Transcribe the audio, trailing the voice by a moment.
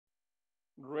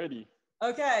Ready.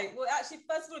 Okay, well, actually,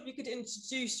 first of all, if you could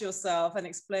introduce yourself and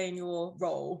explain your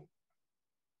role.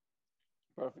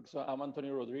 Perfect. So I'm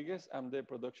Antonio Rodriguez. I'm the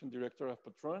production director of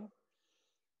Patron.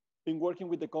 Been working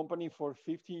with the company for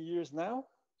 15 years now.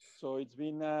 So it's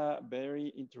been a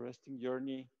very interesting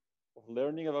journey of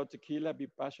learning about tequila, be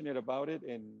passionate about it,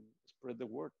 and spread the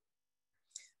word.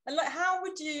 And like, how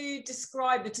would you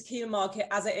describe the tequila market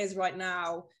as it is right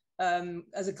now,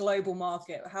 as a global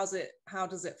market? How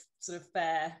does it sort of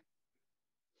fare?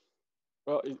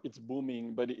 Well, it's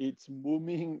booming, but it's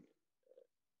booming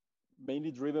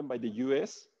mainly driven by the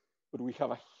US, but we have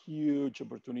a huge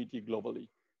opportunity globally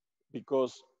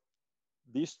because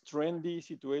this trendy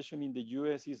situation in the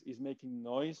US is making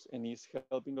noise and is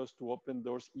helping us to open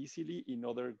doors easily in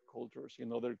other cultures,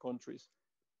 in other countries,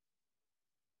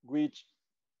 which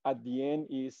at the end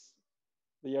is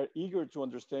they are eager to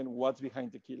understand what's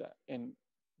behind tequila. And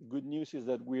the good news is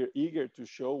that we're eager to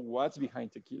show what's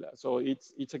behind tequila. So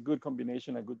it's a good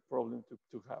combination, a good problem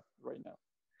to have right now.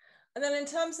 And then in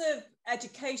terms of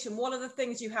education, what are the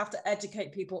things you have to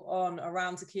educate people on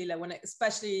around tequila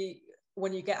especially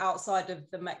when you get outside of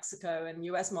the Mexico and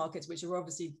US markets, which are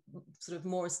obviously sort of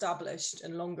more established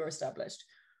and longer established?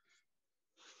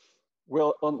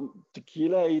 Well, on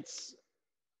tequila, it's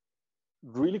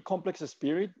really complex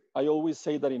spirit. I always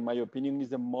say that, in my opinion, is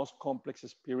the most complex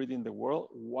spirit in the world.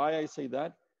 Why I say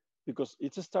that? Because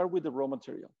it's a start with the raw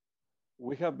material.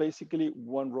 We have basically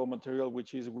one raw material,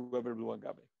 which is Weber Blue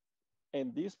Agave.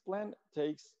 And this plant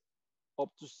takes up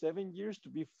to 7 years to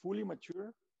be fully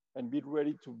mature and be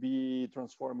ready to be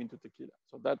transformed into tequila.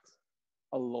 So that's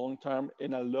a long time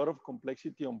and a lot of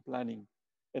complexity on planning.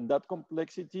 And that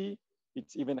complexity,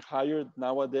 it's even higher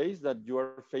nowadays that you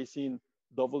are facing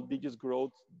double digits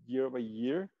growth year by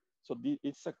year. So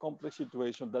it's a complex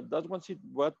situation. That's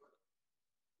what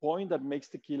point that makes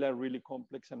tequila really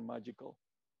complex and magical.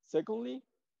 Secondly,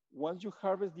 once you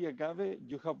harvest the agave,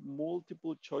 you have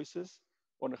multiple choices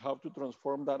on how to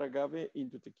transform that agave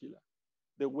into tequila.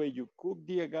 The way you cook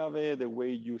the agave, the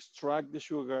way you extract the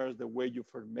sugars, the way you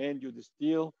ferment, you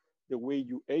distill, the way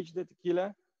you age the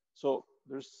tequila. So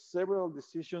there's several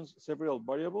decisions, several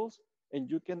variables, and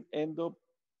you can end up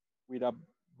with a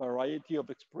variety of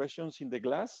expressions in the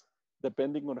glass,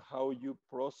 depending on how you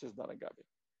process that agave.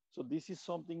 So this is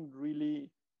something really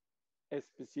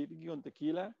specific on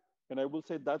tequila. And I will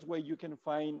say that's why you can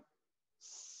find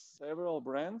several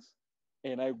brands.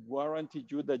 And I guarantee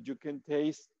you that you can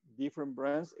taste different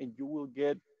brands and you will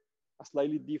get a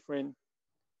slightly different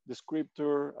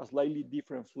descriptor, a slightly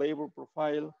different flavor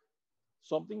profile,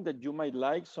 something that you might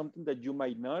like, something that you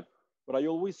might not. But I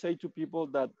always say to people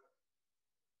that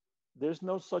there's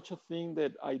no such a thing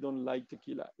that I don't like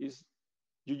tequila.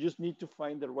 You just need to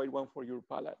find the right one for your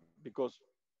palate. Because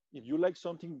if you like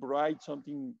something bright,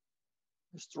 something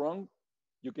strong,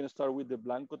 you can start with the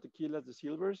Blanco tequilas, the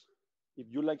silvers. If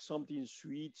you like something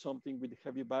sweet, something with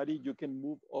heavy body, you can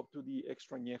move up to the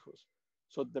extra añejos.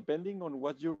 So depending on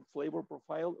what's your flavor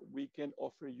profile, we can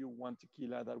offer you one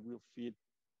tequila that will fit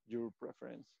your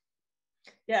preference.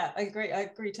 Yeah, I agree. I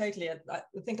agree totally. I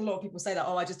think a lot of people say that,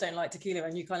 oh, I just don't like tequila.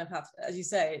 And you kind of have, as you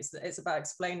say, it's about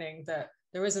explaining that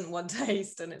there isn't one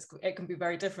taste and it can be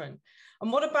very different.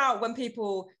 And what about when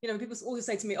people always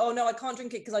say to me, oh, no, I can't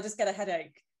drink it because I just get a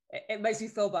headache. It makes me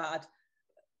feel bad,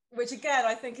 which again,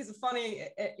 I think is a funny,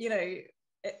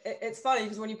 it's funny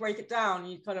because when you break it down,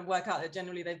 you kind of work out that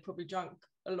generally they've probably drunk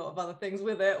a lot of other things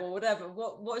with it or whatever.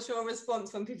 What's your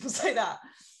response when people say that?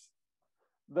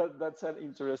 That's an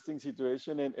interesting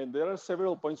situation. And there are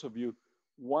several points of view.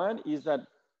 One is that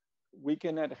we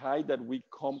cannot hide that we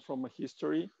come from a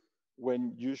history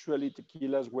when usually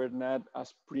tequilas were not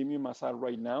as premium as are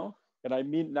right now. And I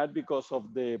mean, not because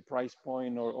of the price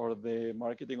point or the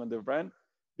marketing on the brand,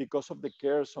 because of the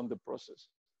cares on the process.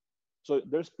 So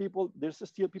there's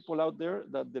still people out there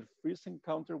that their first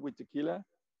encounter with tequila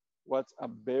was a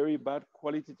very bad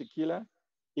quality tequila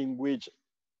in which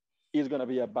is gonna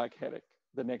be a back headache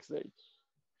the next day.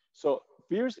 So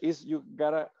first is you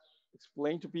gotta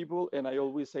explain to people, and I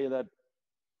always say that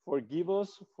forgive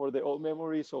us for the old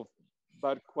memories of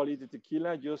bad quality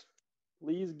tequila. Just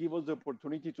please give us the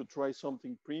opportunity to try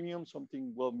something premium,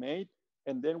 something well made,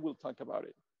 and then we'll talk about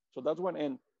it. So that's one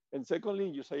end. And secondly,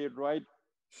 you say it right.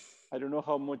 I don't know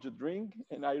how much you drink,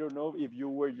 and I don't know if you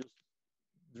were just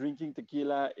drinking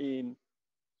tequila in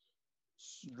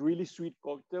really sweet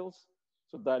cocktails.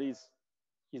 So that is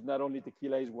not only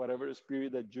tequila, is whatever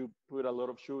spirit that you put a lot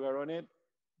of sugar on it,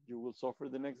 you will suffer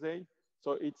the next day.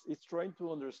 So it's trying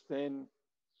to understand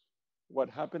what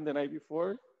happened the night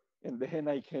before, and then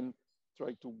I can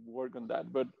try to work on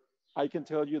that. But I can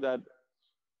tell you that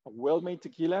a well-made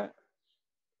tequila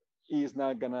is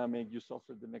not gonna make you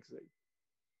suffer the next day.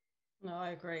 No,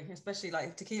 I agree. Especially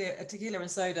like tequila and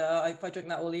soda. If I drink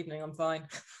that all evening, I'm fine.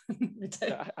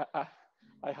 Yeah,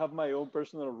 I have my own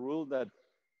personal rule that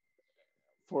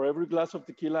for every glass of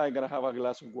tequila, I gotta have a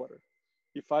glass of water.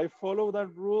 If I follow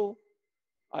that rule,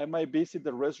 I might visit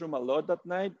the restroom a lot that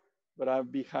night, but I'll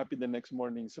be happy the next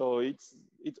morning. So it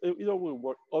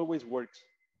always works.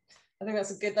 I think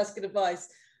that's good advice.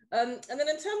 And then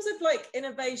in terms of like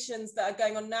innovations that are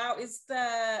going on now, is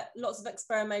there lots of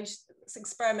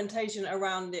experimentation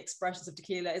around the expressions of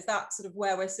tequila? Is that sort of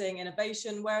where we're seeing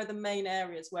innovation? Where are the main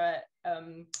areas where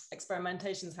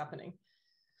experimentation is happening?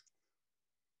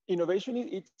 Innovation,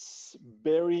 it's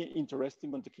very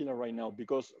interesting on tequila right now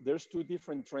because there's two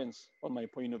different trends on my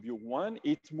point of view. One,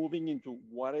 it's moving into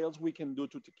what else we can do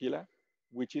to tequila,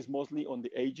 which is mostly on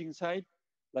the aging side,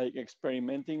 like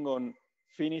experimenting on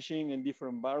finishing in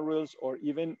different barrels or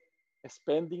even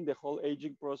expanding the whole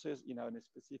aging process in a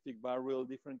specific barrel,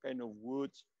 different kind of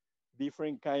woods,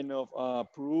 different kind of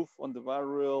proof on the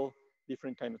barrel,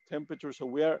 different kind of temperature. So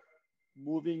we are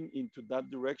moving into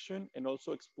that direction and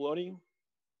also exploring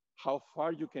how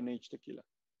far you can age tequila.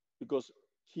 Because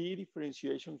key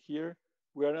differentiation here,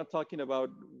 we are not talking about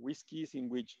whiskeys in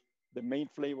which the main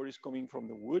flavor is coming from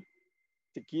the wood.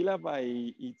 Tequila by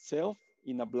itself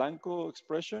in a blanco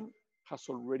expression has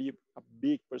already a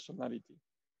big personality.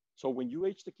 So when you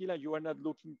age tequila, you are not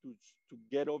looking to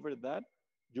get over that.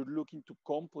 You're looking to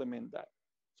complement that.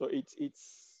 So it's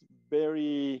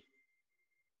very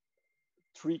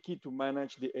tricky to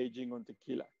manage the aging on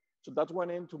tequila. So that's one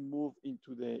end to move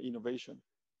into the innovation.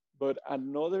 But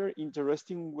another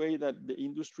interesting way that the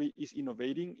industry is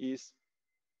innovating is,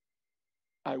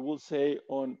 I will say,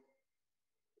 on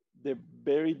the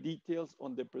very details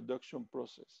on the production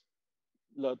process.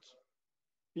 Lots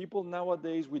people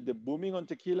nowadays with the booming on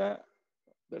tequila,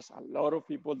 there's a lot of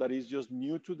people that is just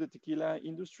new to the tequila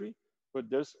industry, but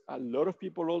there's a lot of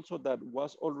people also that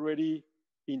was already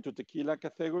into tequila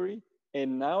category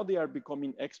and now they are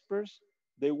becoming experts.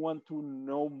 They want to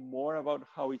know more about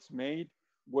how it's made,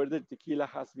 where the tequila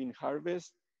has been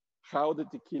harvested, how the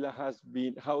tequila has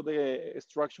been, how the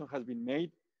extraction has been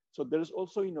made. So there's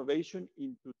also innovation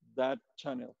into that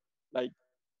channel, like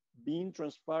being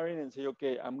transparent and say,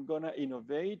 okay, I'm gonna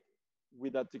innovate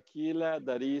with a tequila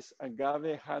that is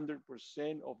agave 100%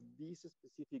 of this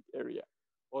specific area,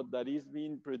 or that is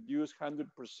being produced 100%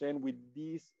 with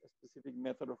this specific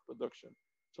method of production.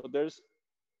 So there's,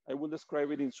 I will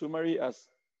describe it in summary as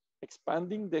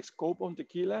expanding the scope on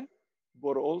tequila,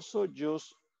 but also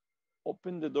just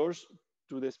open the doors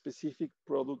to the specific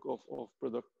product of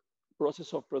product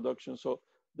process of production. So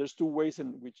there's two ways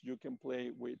in which you can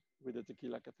play with the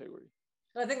tequila category.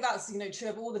 I think that's true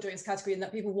of all the drinks category, and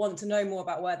that people want to know more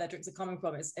about where their drinks are coming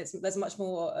from. There's much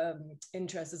more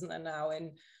interest, isn't there, now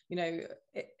in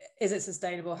is it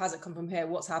sustainable? Has it come from here?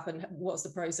 What's happened? What's the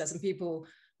process? And people,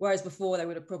 whereas before they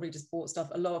would have probably just bought stuff,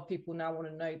 a lot of people now want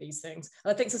to know these things.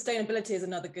 And I think sustainability is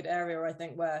another good area. I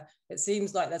think where it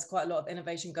seems like there's quite a lot of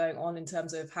innovation going on in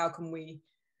terms of how can we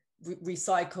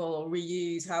recycle or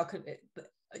reuse. How could it?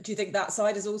 Do you think that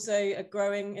side is also a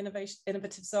growing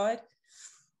innovative side?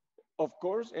 Of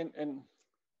course, and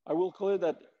I will call it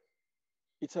that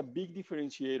it's a big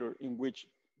differentiator in which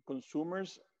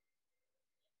consumers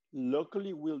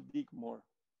locally will dig more.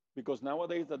 Because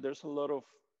nowadays that there's a lot of,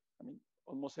 I mean,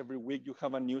 almost every week you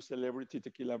have a new celebrity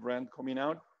tequila brand coming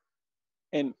out.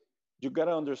 And you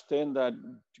gotta understand that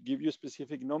to give you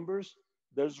specific numbers,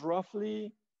 there's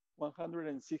roughly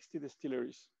 160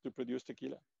 distilleries to produce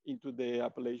tequila into the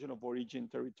appellation of origin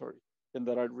territory, and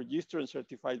that are registered and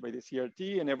certified by the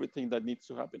CRT and everything that needs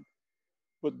to happen.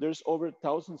 But there's over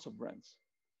thousands of brands.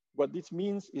 What this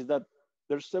means is that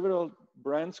there's several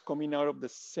brands coming out of the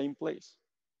same place.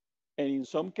 And in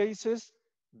some cases,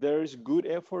 there's good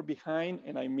effort behind,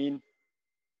 and I mean,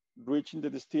 reaching the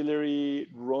distillery,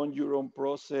 run your own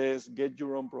process, get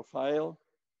your own profile.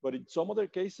 But in some other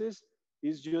cases,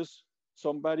 it's just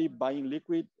somebody buying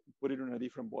liquid, put it in a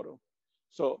different bottle.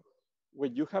 So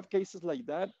when you have cases like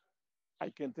that, I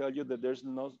can tell you that there's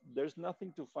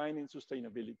nothing to find in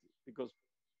sustainability because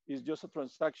it's just a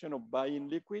transaction of buying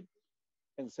liquid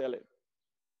and sell it.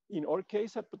 In our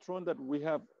case at Patron, that we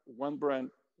have one brand,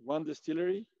 one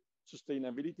distillery,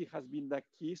 sustainability has been the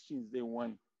key since day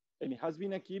one. And it has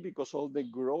been a key because all the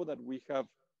growth that we have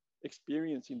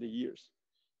experienced in the years.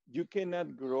 You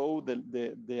cannot grow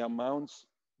the amounts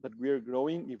that we are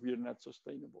growing if we're not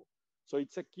sustainable. So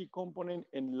it's a key component.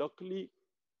 And luckily,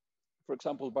 for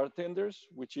example, bartenders,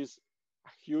 which is a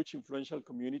huge influential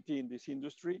community in this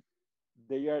industry,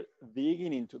 they are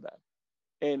digging into that.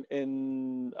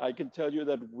 And I can tell you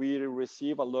that we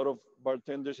receive a lot of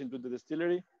bartenders into the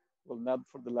distillery. Well, not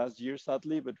for the last year,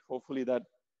 sadly, but hopefully that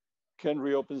can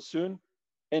reopen soon.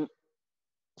 And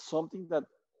something that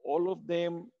all of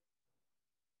them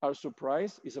are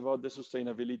surprised is about the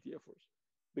sustainability efforts,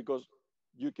 because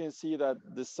you can see that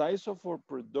the size of our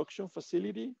production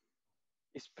facility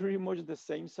is pretty much the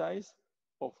same size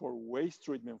of our waste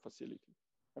treatment facility.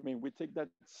 I mean, we take that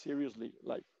seriously,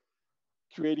 like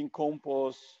creating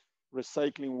compost,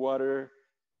 recycling water,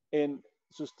 and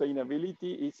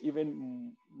sustainability is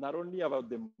even not only about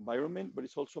the environment, but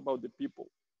it's also about the people.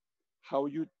 How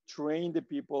you train the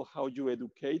people, how you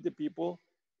educate the people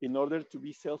in order to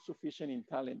be self-sufficient in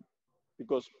talent.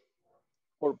 Because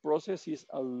our process is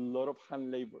a lot of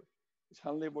hand labor. It's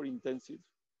hand labor intensive.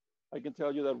 I can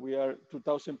tell you that we are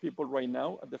 2,000 people right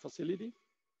now at the facility.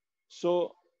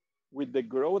 So with the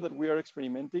growth that we are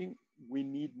experimenting, we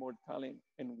need more talent.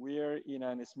 And we are in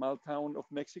a small town of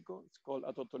Mexico. It's called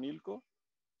Atotonilco.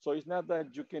 So it's not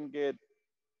that you can get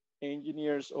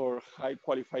engineers or high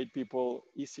qualified people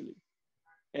easily.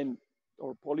 And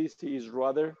our policy is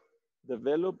rather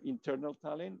develop internal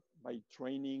talent by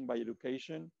training, by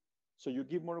education. So you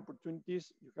give more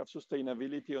opportunities, you have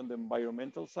sustainability on the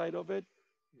environmental side of it,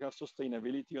 you have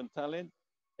sustainability on talent,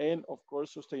 and of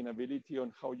course, sustainability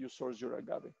on how you source your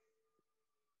agave.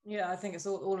 Yeah, I think it's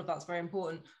all of that's very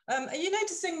important. Are you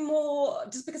noticing more,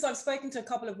 just because I've spoken to a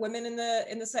couple of women in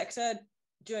the sector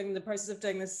during the process of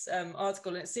doing this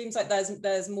article, and it seems like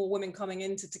there's more women coming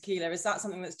into tequila. Is that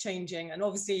something that's changing? And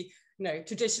obviously,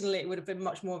 traditionally it would have been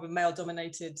much more of a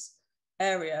male-dominated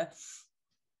area.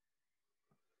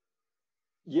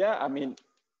 Yeah, I mean,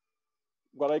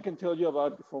 what I can tell you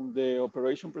about from the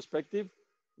operation perspective,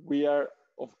 we are,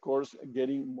 of course,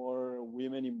 getting more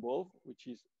women involved, which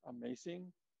is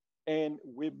amazing. And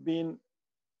we've been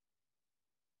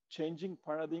changing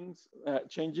paradigms,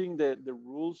 changing the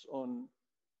rules on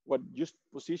what just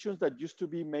positions that used to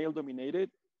be male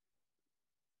dominated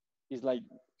is like,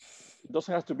 it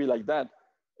doesn't have to be like that.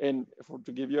 And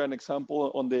to give you an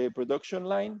example, on the production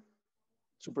line,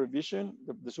 supervision,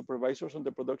 the supervisors on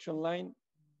the production line,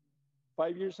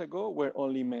 5 years ago were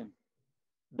only men.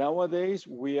 Nowadays,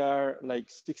 we are like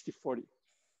 60-40.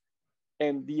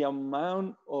 And the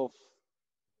amount of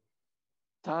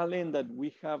talent that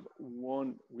we have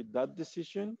won with that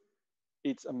decision,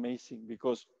 it's amazing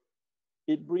because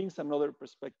it brings another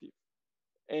perspective,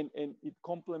 and it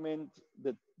complements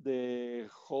the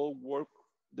whole work,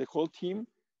 the whole team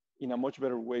in a much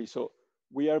better way. So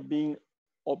we are being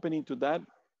opening to that.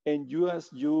 And as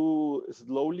you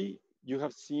slowly, you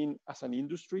have seen as an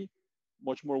industry,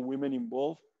 much more women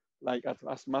involved, like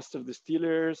as master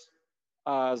distillers,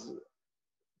 as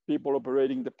people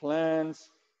operating the plants.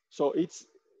 So it's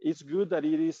good that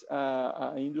it is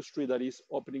an industry that is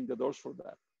opening the doors for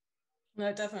that.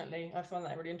 No, definitely. I find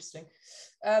that really interesting.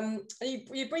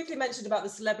 You briefly mentioned about the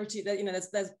celebrity that,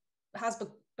 there's has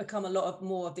become a lot of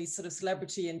more of these sort of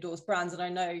celebrity endorsed brands. And I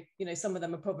know, some of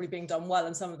them are probably being done well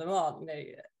and some of them aren't.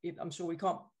 I'm sure we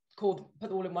can't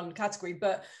put all in one category,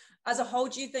 but as a whole,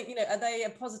 do you think, are they a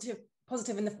positive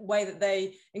in the way that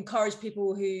they encourage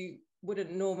people who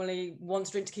wouldn't normally want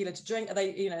to drink tequila to drink? Are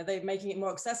they, they making it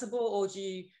more accessible, or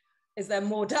is there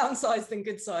more downsides than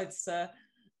good sides that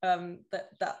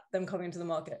them coming into the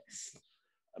market?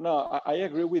 No, I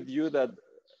agree with you that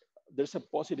there's a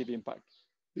positive impact,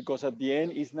 because at the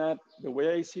end, it's not the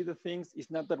way I see the things. It's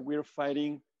not that we're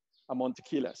fighting among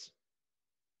tequilas.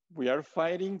 We are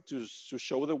fighting to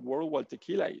show the world what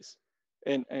tequila is.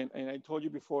 And I told you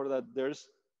before that there's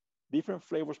different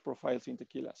flavors profiles in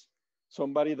tequilas.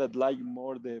 Somebody that like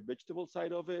more the vegetable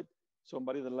side of it,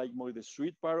 somebody that like more the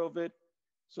sweet part of it.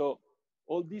 So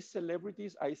all these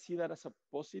celebrities, I see that as a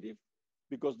positive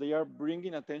because they are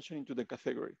bringing attention into the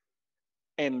category.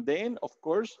 And then, of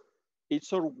course,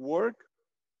 it's our work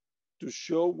to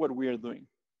show what we are doing.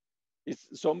 If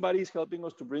somebody is helping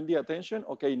us to bring the attention,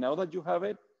 okay, now that you have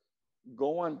it,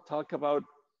 go and talk about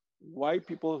why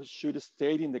people should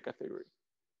stay in the category.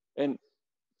 And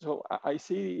so I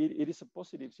see it is a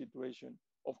positive situation.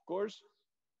 Of course,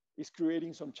 it's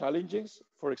creating some challenges,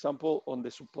 for example, on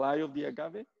the supply of the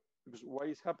agave, because why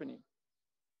is happening?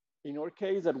 In our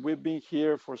case, that we've been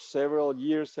here for several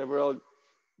years, several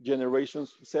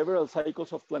generations, several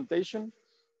cycles of plantation,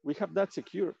 we have that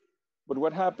secure. But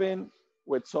what happened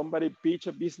when somebody pitch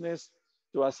a business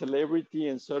to a celebrity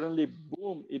and suddenly,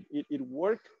 boom, it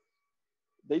worked?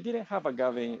 They didn't have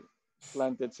agave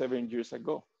planted 7 years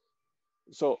ago.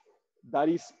 So that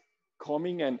is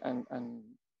coming and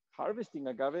harvesting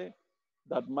agave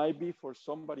that might be for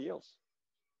somebody else.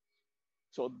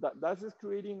 So that is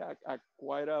creating a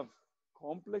quite a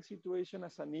complex situation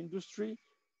as an industry,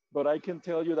 but I can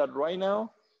tell you that right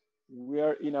now we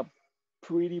are in a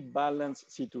pretty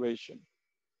balanced situation.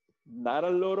 Not a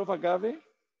lot of agave,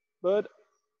 but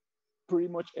pretty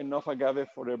much enough agave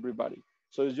for everybody.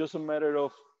 So it's just a matter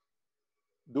of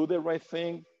do the right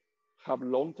thing, have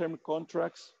long-term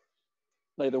contracts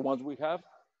like the ones we have.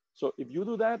 So if you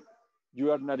do that,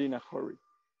 you are not in a hurry.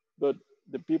 But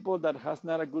the people that has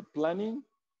not a good planning,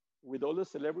 with all the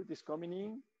celebrities coming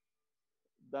in,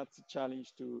 that's a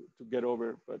challenge to get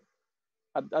over. But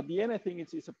at the end, I think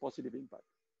it's a positive impact.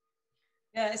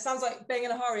 Yeah, it sounds like being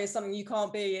in a hurry is something you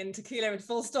can't be in tequila and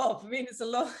full stop. I mean, it's a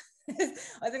lot.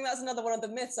 I think that's another one of the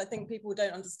myths I think people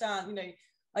don't understand. You know,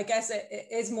 I guess it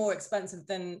is more expensive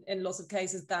than in lots of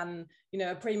cases than, you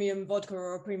know, a premium vodka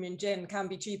or a premium gin can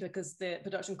be cheaper because the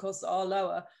production costs are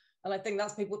lower. And I think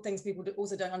that's things people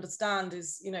also don't understand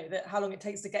is, you know, that how long it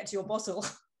takes to get to your bottle.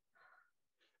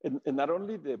 And not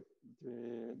only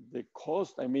the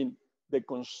cost, I mean, the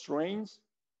constraints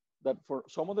that for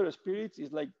some other spirits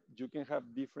is like you can have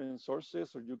different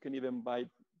sources or you can even buy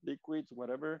liquids,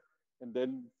 whatever, and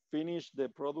then finish the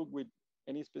product with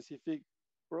any specific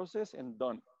process and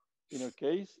done. In our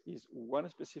case, is one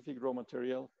specific raw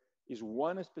material, is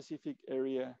one specific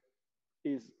area,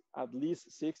 is at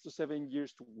least 6 to 7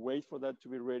 years to wait for that to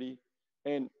be ready.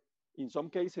 And in some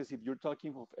cases, if you're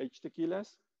talking of aged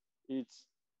tequilas, it's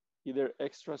either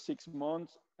extra 6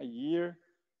 months, a year,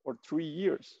 or 3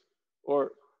 years.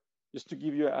 Or just to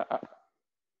give you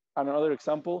another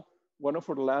example, one of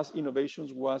our last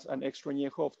innovations was an extra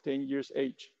añejo of 10 years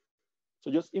age.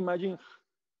 So just imagine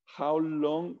how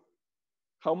long,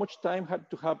 how much time had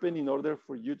to happen in order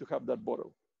for you to have that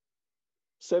bottle.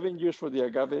 7 years for the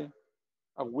agave,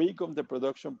 a week of the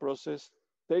production process,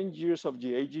 10 years of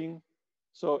the aging.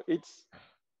 So it's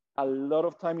a lot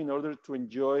of time in order to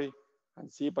enjoy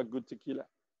and sip a good tequila.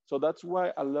 So that's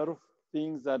why a lot of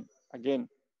things that, again,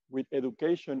 with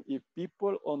education, if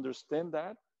people understand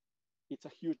that, it's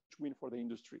a huge win for the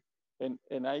industry. And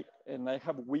I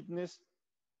have witnessed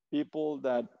people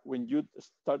that when you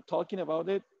start talking about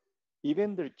it,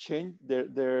 even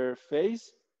their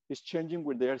face is changing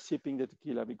when they are sipping the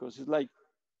tequila because it's like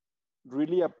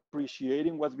really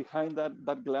appreciating what's behind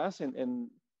that glass. And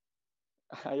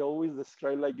I always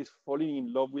describe like it's falling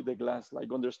in love with the glass,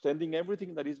 like understanding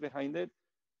everything that is behind it,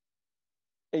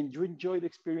 and you enjoy the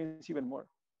experience even more.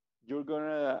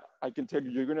 I can tell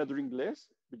you, you're gonna drink less,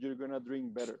 but you're gonna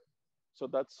drink better. So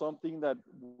that's something that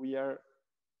we are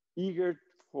eager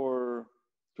for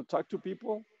to talk to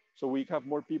people, so we have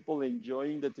more people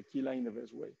enjoying the tequila in the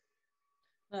best way.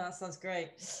 Oh, that sounds great.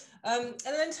 And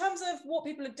then in terms of what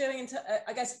people are doing,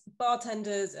 I guess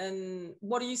bartenders, and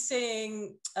what are you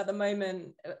seeing at the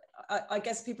moment? I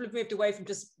guess people have moved away from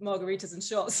just margaritas and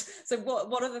shots. So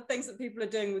what are the things that people are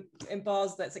doing in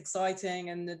bars that's exciting,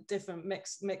 and the different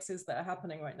mixes that are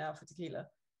happening right now for tequila?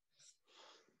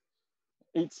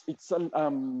 It's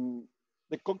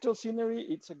the cocktail scenery.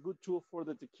 It's a good tool for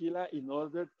the tequila in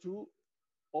order to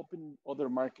open other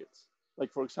markets.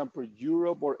 Like for example,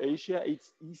 Europe or Asia,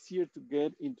 it's easier to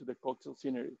get into the cocktail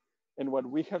scenery. And what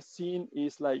we have seen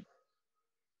is like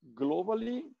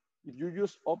globally, if you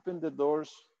just open the doors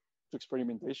to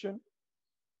experimentation,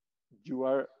 you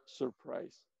are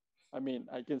surprised. I mean,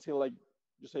 I can say like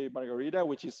you say margarita,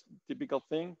 which is typical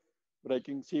thing, but I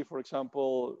can see, for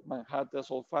example,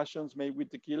 Manhattan's old fashions made with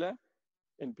tequila,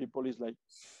 and people is like,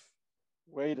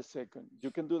 wait a second,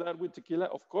 you can do that with tequila?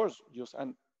 Of course, just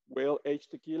an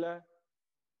well-aged tequila,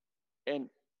 and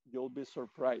you'll be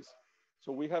surprised.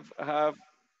 So we have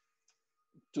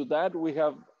to that we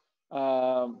have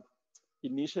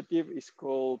initiative is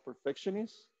called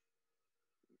Perfectionist,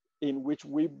 in which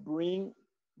we bring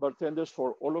bartenders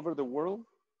for all over the world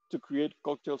to create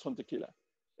cocktails on tequila.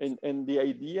 And the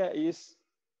idea is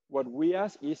what we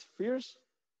ask is first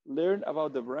learn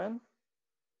about the brand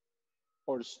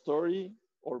or story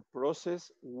or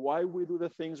process, why we do the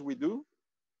things we do.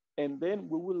 And then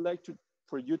we would like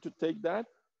for you to take that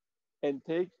and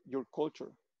take your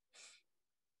culture.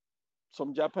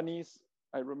 Some Japanese,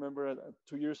 I remember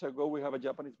 2 years ago, we have a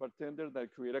Japanese bartender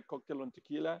that created a cocktail on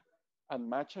tequila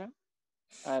and matcha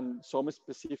and some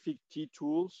specific tea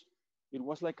tools. It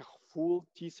was like a full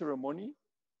tea ceremony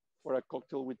for a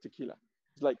cocktail with tequila.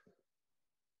 It's like,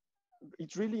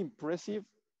 it's really impressive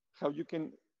how you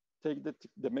can take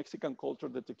the Mexican culture,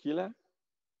 the tequila,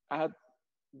 add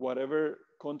whatever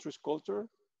country's culture,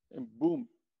 and boom,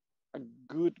 a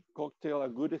good cocktail, a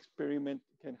good experiment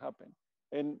can happen.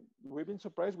 And we've been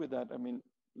surprised with that. I mean,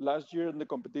 last year in the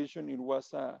competition, it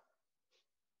was a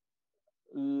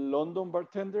London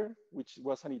bartender, which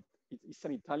was it's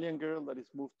an Italian girl that is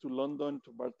moved to London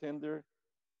to bartender.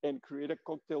 and create a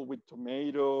cocktail with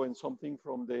tomato and something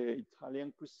from the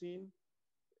Italian cuisine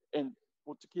and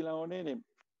put tequila on it and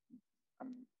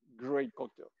great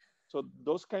cocktail. So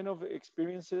those kind of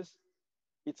experiences,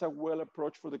 it's a well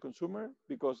approach for the consumer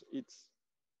because it's,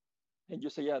 and you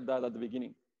say, yeah, that at the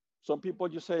beginning. Some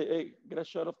people you say, hey, get a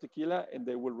shot of tequila and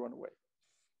they will run away.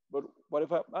 But what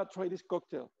if I try this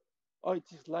cocktail? Oh, it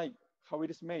is like how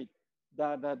it is made,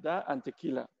 and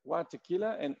tequila. What,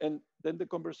 tequila? And then the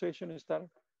conversation start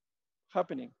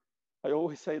happening. I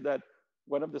always say that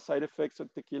one of the side effects of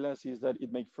tequilas is that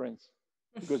it makes friends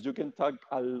because you can talk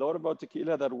a lot about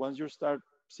tequila that once you start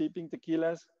sipping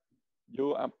tequilas,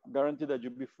 you are guaranteed that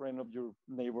you'll be friend of your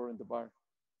neighbor in the bar.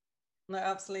 No,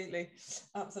 absolutely.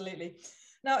 Absolutely.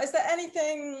 Now, is there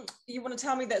anything you want to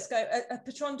tell me that's going, are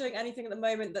Patron doing anything at the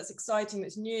moment that's exciting,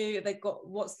 that's new? They've got,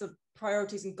 what's the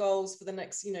priorities and goals for the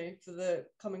next, for the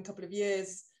coming couple of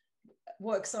years?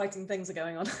 What exciting things are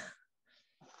going on?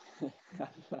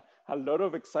 A lot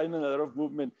of excitement, a lot of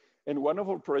movement. And one of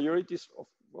our priorities of,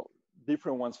 well,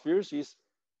 different ones first is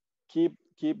keep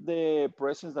the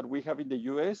presence that we have in the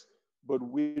US, but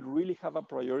we really have a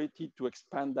priority to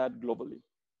expand that globally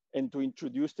and to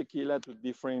introduce tequila to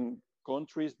different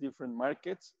countries, different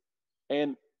markets.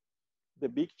 And the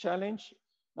big challenge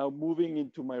now moving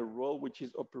into my role, which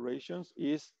is operations,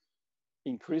 is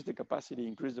increase the capacity,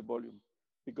 increase the volume.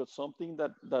 Because something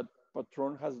that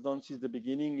Patron has done since the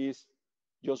beginning is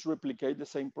just replicate the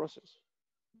same process.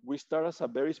 We start as a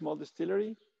very small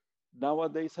distillery.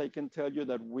 Nowadays, I can tell you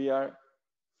that we are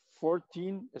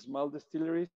 14 small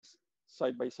distilleries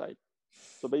side by side.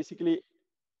 So basically,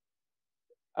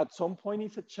 at some point,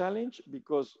 it's a challenge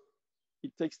because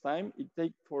it takes time.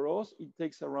 For us, it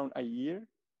takes around a year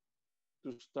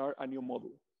to start a new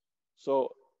model. So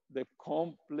the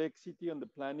complexity and the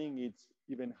planning is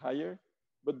even higher.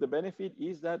 But the benefit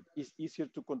is that it's easier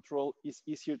to control, it's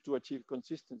easier to achieve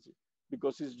consistency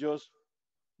because it's just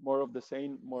more of the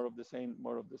same, more of the same,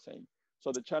 more of the same.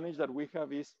 So the challenge that we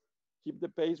have is keep the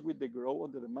pace with the growth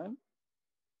on the demand,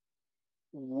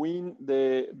 win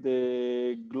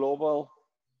the global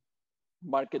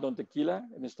market on tequila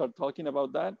and start talking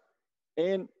about that,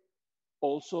 and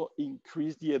also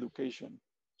increase the education.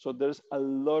 So there's a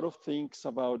lot of things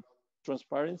about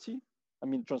transparency. I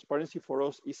mean, transparency for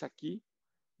us is a key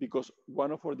because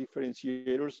one of our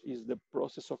differentiators is the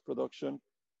process of production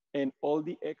and all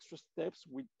the extra steps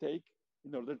we take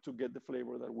in order to get the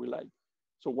flavor that we like.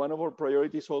 So one of our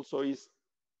priorities also is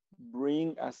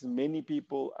bring as many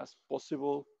people as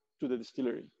possible to the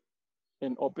distillery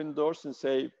and open doors and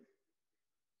say,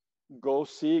 go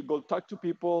see, go talk to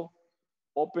people,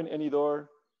 open any door,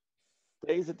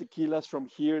 taste the tequilas from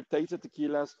here, taste the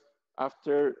tequilas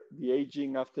after the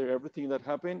aging, after everything that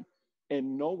happened,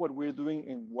 and know what we're doing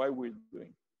and why we're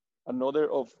doing.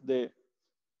 Another of the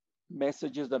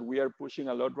messages that we are pushing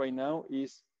a lot right now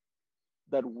is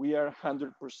that we are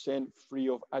 100% free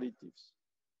of additives.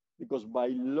 Because by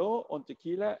law on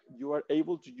tequila, you are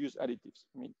able to use additives.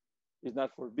 I mean, it's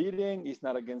not forbidden, it's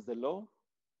not against the law,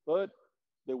 but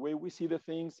the way we see the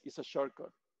things is a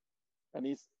shortcut. And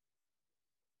it's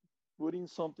putting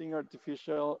something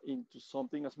artificial into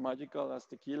something as magical as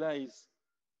tequila is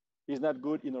not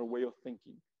good in our way of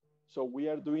thinking. So we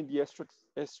are doing the extra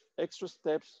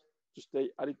steps to stay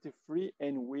additive free,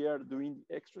 and we are doing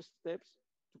the extra steps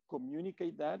to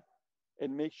communicate that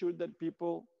and make sure that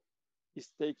people is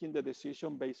taking the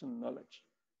decision based on knowledge.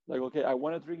 Like, okay, I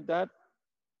want to drink that.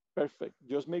 Perfect.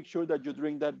 Just make sure that you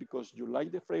drink that because you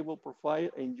like the flavor profile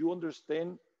and you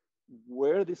understand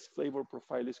where this flavor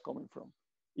profile is coming from.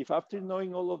 If after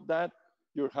knowing all of that,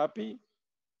 you're happy,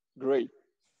 great.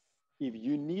 If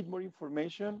you need more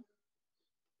information,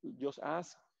 just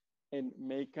ask and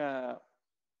make a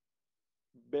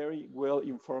very well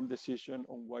informed decision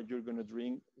on what you're going to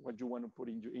drink, what you want to put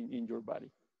in your body.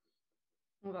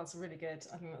 Well, that's really good.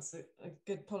 I think that's a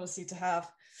good policy to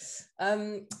have.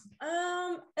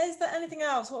 Is there anything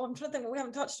else? Well, I'm trying to think what we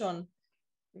haven't touched on.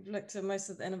 We've looked at most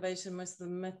of the innovation, most of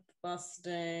the myth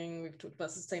busting. We've talked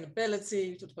about sustainability.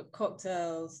 We've talked about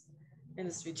cocktails,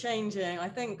 industry changing. I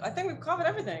think we've covered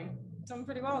everything. Done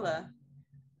pretty well there.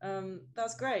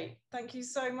 That's great. Thank you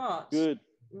so much. Good.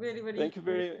 Really, really, thank you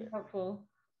very helpful.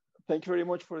 Thank you very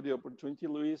much for the opportunity,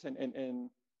 Luis, and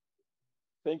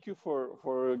thank you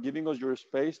for giving us your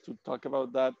space to talk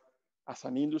about that as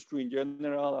an industry in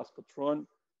general, as Patron,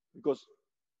 because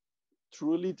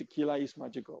truly tequila is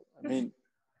magical. I mean,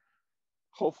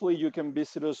 hopefully you can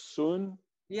visit us soon.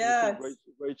 Yes.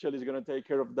 Rachel is going to take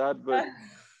care of that, but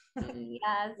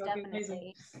yes,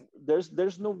 definitely.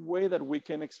 There's no way that we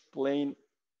can explain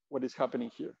what is happening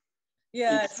here.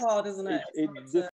 Yeah, it's hard, isn't it? It's